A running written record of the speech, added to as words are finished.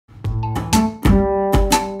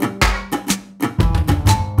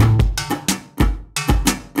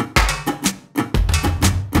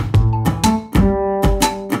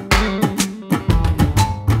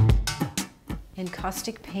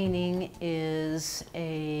Encaustic painting is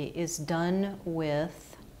done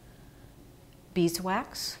with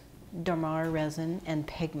beeswax, damar resin, and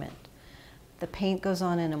pigment. The paint goes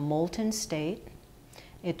on in a molten state.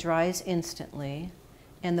 It dries instantly,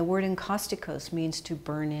 and the word encausticos means to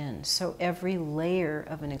burn in. So every layer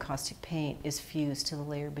of an encaustic paint is fused to the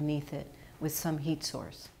layer beneath it with some heat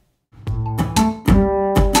source.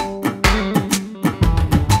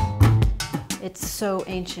 It's so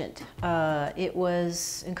ancient.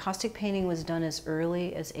 Encaustic painting was done as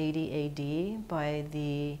early as 80 AD by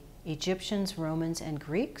the Egyptians, Romans, and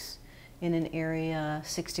Greeks in an area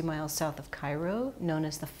 60 miles south of Cairo known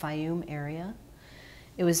as the Fayum area.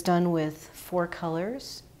 It was done with 4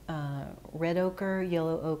 colors, red ochre,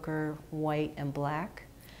 yellow ochre, white, and black.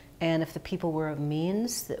 And if the people were of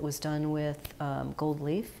means, it was done with gold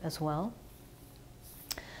leaf as well.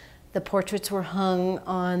 The portraits were hung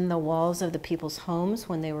on the walls of the people's homes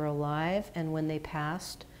when they were alive, and when they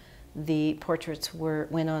passed, the portraits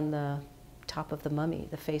went on the top of the mummy,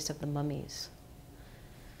 the face of the mummies.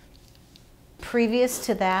 Previous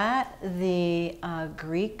to that, the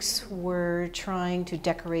Greeks were trying to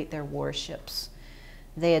decorate their warships.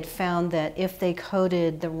 They had found that if they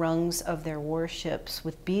coated the rungs of their warships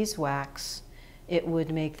with beeswax, it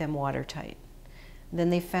would make them watertight. Then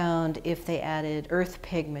they found if they added earth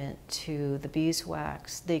pigment to the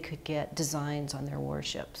beeswax, they could get designs on their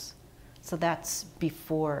warships. So that's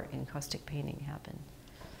before encaustic painting happened.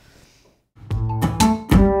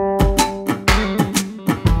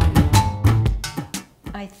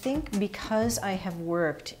 I think because I have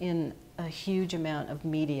worked in a huge amount of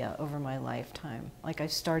media over my lifetime, like I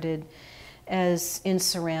started in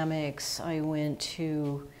ceramics, I went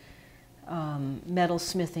to metal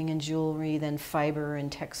smithing and jewelry, then fiber and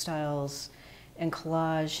textiles and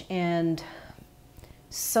collage. And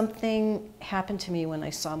something happened to me when I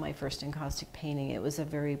saw my first encaustic painting. It was a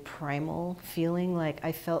very primal feeling. Like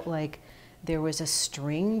I felt like there was a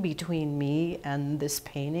string between me and this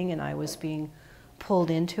painting, and I was being pulled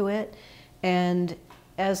into it. And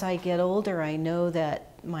as I get older, I know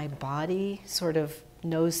that my body sort of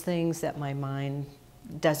knows things that my mind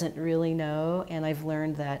doesn't really know, and I've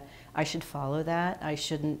learned that I should follow that. I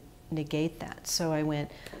shouldn't negate that. So I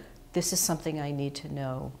went, this is something I need to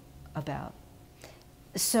know about.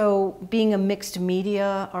 So being a mixed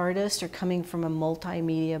media artist or coming from a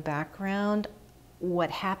multimedia background, what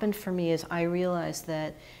happened for me is I realized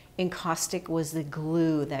that encaustic was the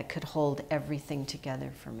glue that could hold everything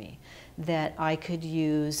together for me. That I could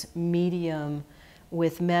use medium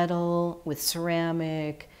with metal, with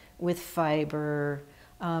ceramic, with fiber,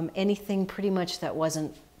 anything pretty much that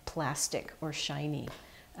wasn't plastic or shiny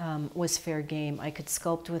was fair game. I could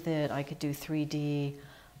sculpt with it, I could do 3D.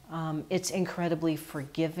 It's incredibly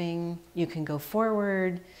forgiving. You can go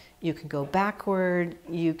forward, you can go backward,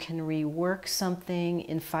 you can rework something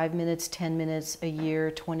in 5 minutes, 10 minutes, a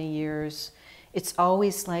year, 20 years. It's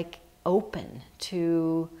always like open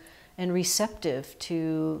to and receptive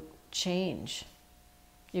to change.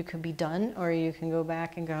 You can be done, or you can go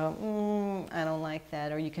back and go, I don't like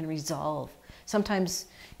that, or you can resolve. Sometimes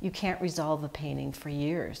you can't resolve a painting for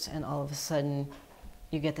years, and all of a sudden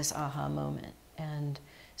you get this aha moment. And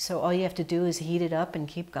so all you have to do is heat it up and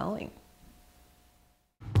keep going.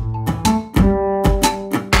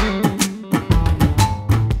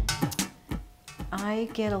 I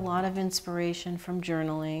get a lot of inspiration from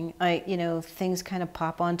journaling. Things kind of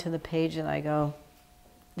pop onto the page and I go,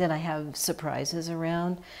 that I have surprises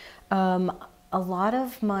around. A lot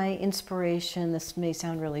of my inspiration, this may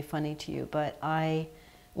sound really funny to you, but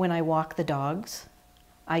when I walk the dogs,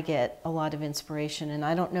 I get a lot of inspiration, and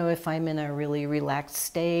I don't know if I'm in a really relaxed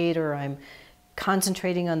state or I'm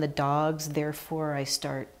concentrating on the dogs, therefore I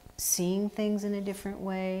start seeing things in a different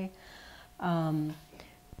way.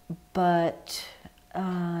 But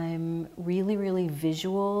I'm really, really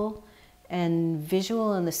visual, and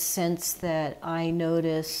visual in the sense that I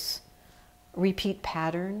notice repeat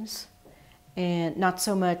patterns, and not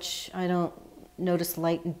so much, I don't notice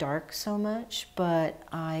light and dark so much, but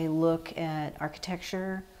I look at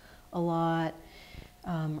architecture a lot,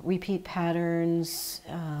 repeat patterns,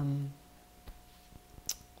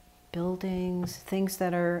 buildings, things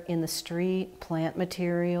that are in the street, plant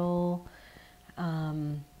material.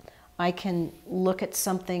 I can look at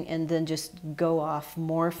something and then just go off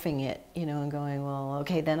morphing it, and going, well,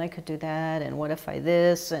 okay, then I could do that, and what if I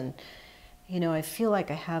this, and I feel like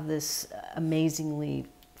I have this amazingly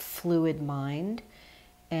fluid mind,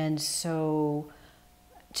 and so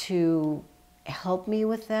to help me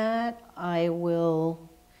with that, I will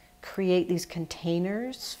create these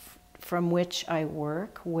containers from which I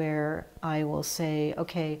work, where I will say,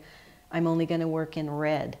 okay, I'm only going to work in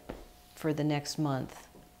red for the next month.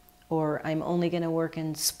 Or I'm only going to work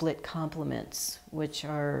in split complements, which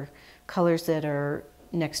are colors that are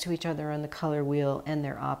next to each other on the color wheel and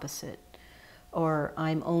they're opposite. Or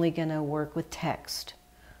I'm only going to work with text.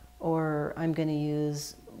 Or I'm going to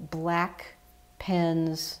use black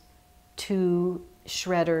pens, 2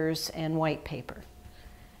 shredders, and white paper.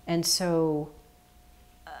 And so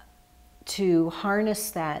to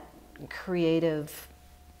harness that creative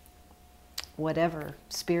whatever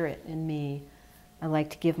spirit in me, I like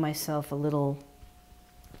to give myself a little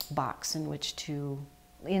box in which to,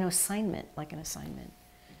 assignment, like an assignment,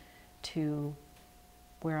 to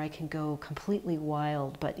where I can go completely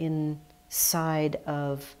wild, but inside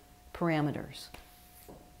of parameters.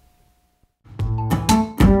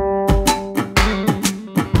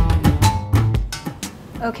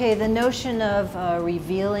 Okay, the notion of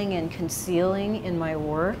revealing and concealing in my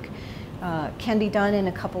work can be done in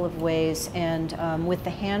a couple of ways, and with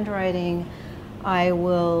the handwriting, I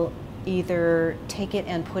will either take it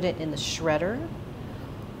and put it in the shredder,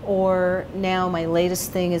 or now my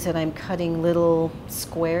latest thing is that I'm cutting little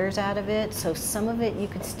squares out of it, so some of it you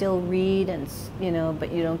could still read, and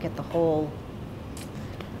but you don't get the whole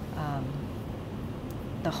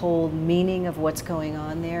meaning of what's going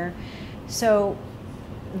on there. So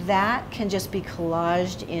that can just be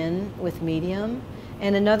collaged in with medium.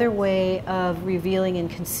 And another way of revealing and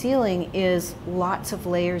concealing is lots of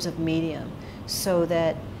layers of medium, so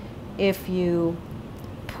that if you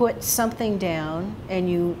put something down and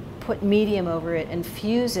you put medium over it and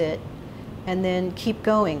fuse it, and then keep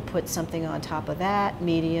going, put something on top of that,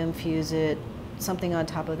 medium, fuse it, something on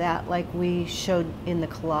top of that, like we showed in the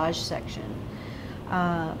collage section,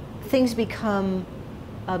 things become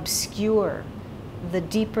obscure the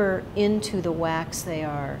deeper into the wax they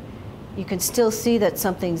are. You can still see that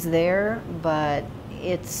something's there, but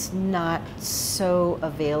it's not so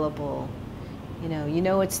available. You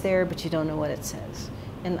know it's there, but you don't know what it says.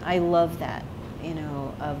 And I love that,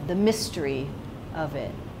 of the mystery of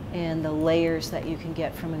it and the layers that you can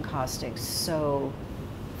get from encaustic. So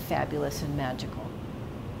fabulous and magical.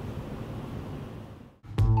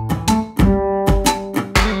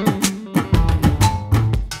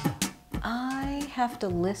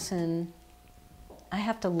 I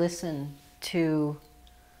have to listen to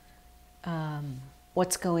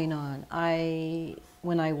what's going on.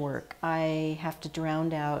 When I work, I have to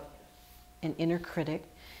drown out an inner critic,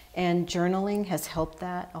 and journaling has helped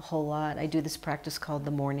that a whole lot. I do this practice called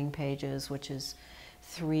the morning pages, which is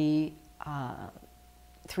three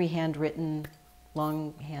handwritten,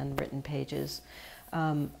 long handwritten pages.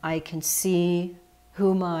 I can see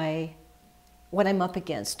what I'm up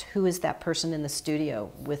against. Who is that person in the studio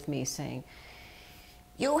with me saying,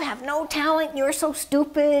 "You have no talent, you're so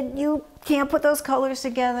stupid, you can't put those colors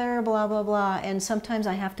together, blah, blah, blah." And sometimes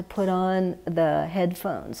I have to put on the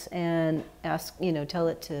headphones and ask, tell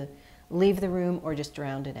it to leave the room or just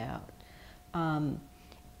drown it out.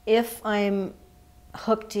 If I'm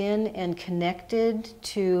hooked in and connected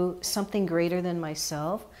to something greater than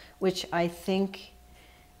myself, which I think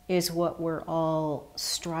is what we're all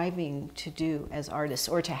striving to do as artists,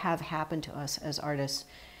 or to have happen to us as artists.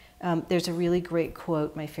 There's a really great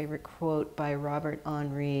quote, my favorite quote, by Robert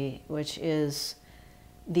Henri, which is,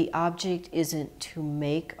 "The object isn't to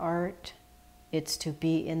make art, it's to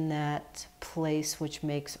be in that place which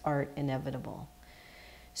makes art inevitable."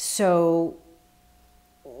 So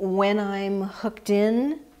when I'm hooked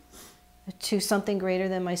in to something greater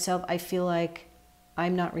than myself, I feel like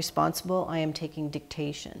I'm not responsible, I am taking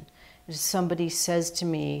dictation. If somebody says to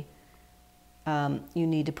me, "You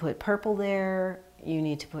need to put purple there, you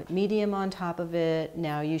need to put medium on top of it,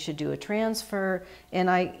 now you should do a transfer," and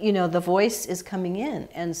the voice is coming in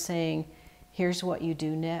and saying, "Here's what you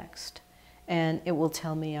do next," and it will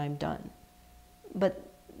tell me I'm done. But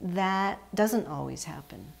that doesn't always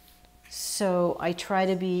happen. So I try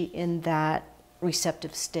to be in that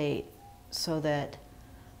receptive state so that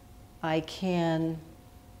I can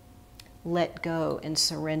let go and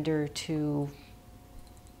surrender to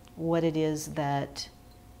what it is that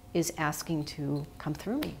is asking to come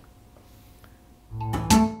through me.